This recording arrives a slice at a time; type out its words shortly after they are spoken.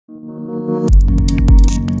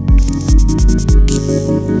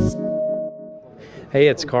Hey,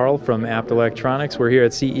 it's Carl from Abt Electronics. We're here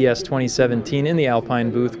at CES 2017 in the Alpine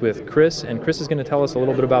booth with Chris, and Chris is going to tell us a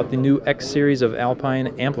little bit about the new X-Series of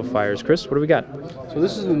Alpine amplifiers. Chris, what do we got? So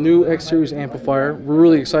this is the new X-Series amplifier. We're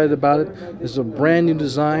really excited about it. This is a brand new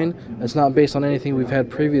design. It's not based on anything we've had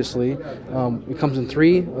previously. It comes in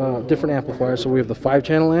three different amplifiers. So we have the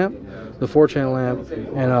 5-channel amp, the 4-channel amp,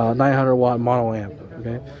 and a 900-watt mono amp.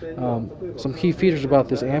 Okay. Some key features about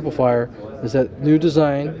this amplifier is that new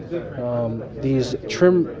design. These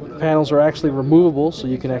trim panels are actually removable, so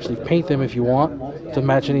you can actually paint them if you want to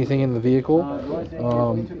match anything in the vehicle.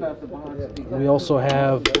 We also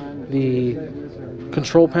have the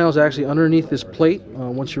control panels actually underneath this plate.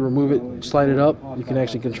 Once you remove it, slide it up, you can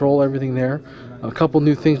actually control everything there. A couple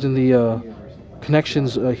new things in the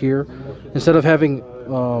connections here. Instead of having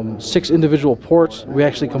 6 individual ports, we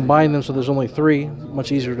actually combine them so there's only 3,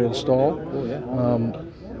 much easier to install. What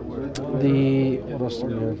else do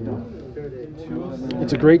we have here?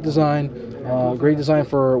 It's a great design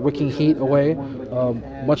for wicking heat away.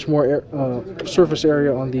 Much more surface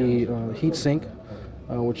area on the heat sink,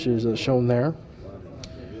 which is shown there.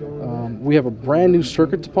 We have a brand new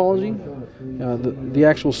circuit topology. The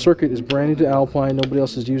actual circuit is brand new to Alpine. Nobody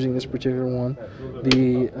else is using this particular one.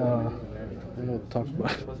 We'll talk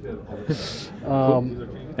about it.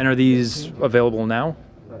 And are these available now?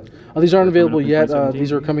 These aren't available yet.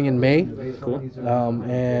 These are coming in May. Cool.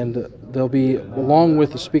 And they'll be, along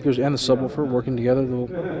with the speakers and the subwoofer working together, they'll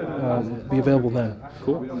be available then.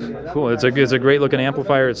 Cool. Cool. It's a great looking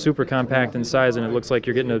amplifier. It's super compact in size, and it looks like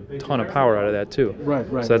you're getting a ton of power out of that too. Right.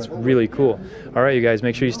 So that's really cool. All right, you guys,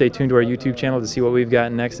 make sure you stay tuned to our YouTube channel to see what we've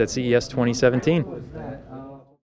got next at CES 2017.